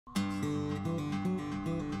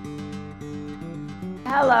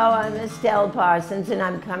Hello, I'm Estelle Parsons, and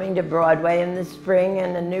I'm coming to Broadway in the spring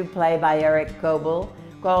in a new play by Eric Coble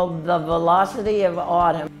called The Velocity of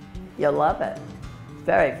Autumn. You'll love it. It's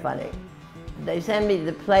very funny. They sent me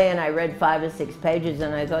the play and I read 5 or 6 pages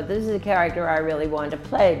and I thought, this is a character I really want to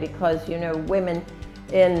play because, you know, women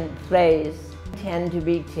in plays tend to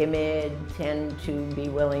be timid, tend to be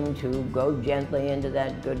willing to go gently into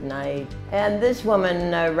that good night. And this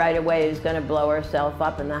woman right away is going to blow herself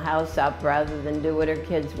up and the house up rather than do what her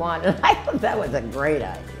kids want. And I thought that was a great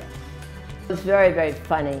idea. It's very, very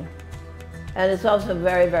funny. And it's also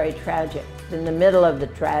very, very tragic. In the middle of the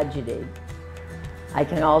tragedy, I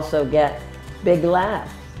can also get big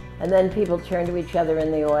laughs. And then people turn to each other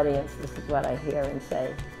in the audience, this is what I hear, and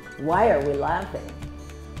say, why are we laughing?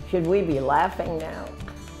 Should we be laughing now?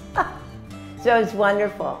 So it's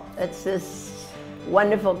wonderful. It's this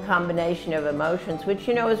wonderful combination of emotions, which,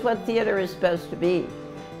 you know, is what theater is supposed to be.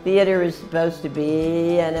 Theater is supposed to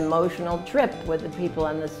be an emotional trip with the people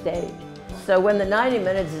on the stage. So when the 90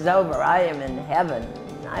 minutes is over, I am in heaven.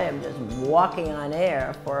 I am just walking on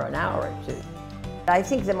air for an hour or two. I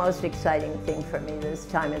think the most exciting thing for me this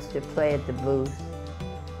time is to play at the Booth.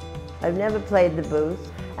 I've never played the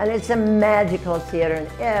Booth. And it's a magical theater, and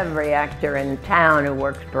every actor in town who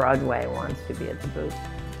works Broadway wants to be at the Booth.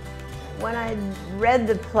 When I read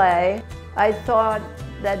the play, I thought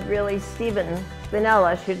that really Stephen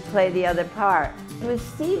Spinella should play the other part. With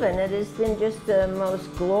Stephen, it has been just the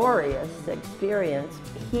most glorious experience.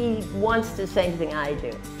 He wants the same thing I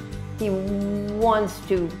do. He wants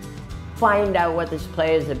to find out what this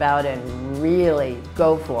play is about and really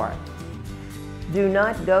go for it. Do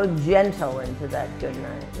not go gentle into that good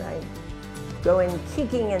night, right? Go in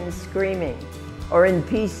kicking and screaming, or in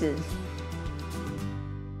pieces.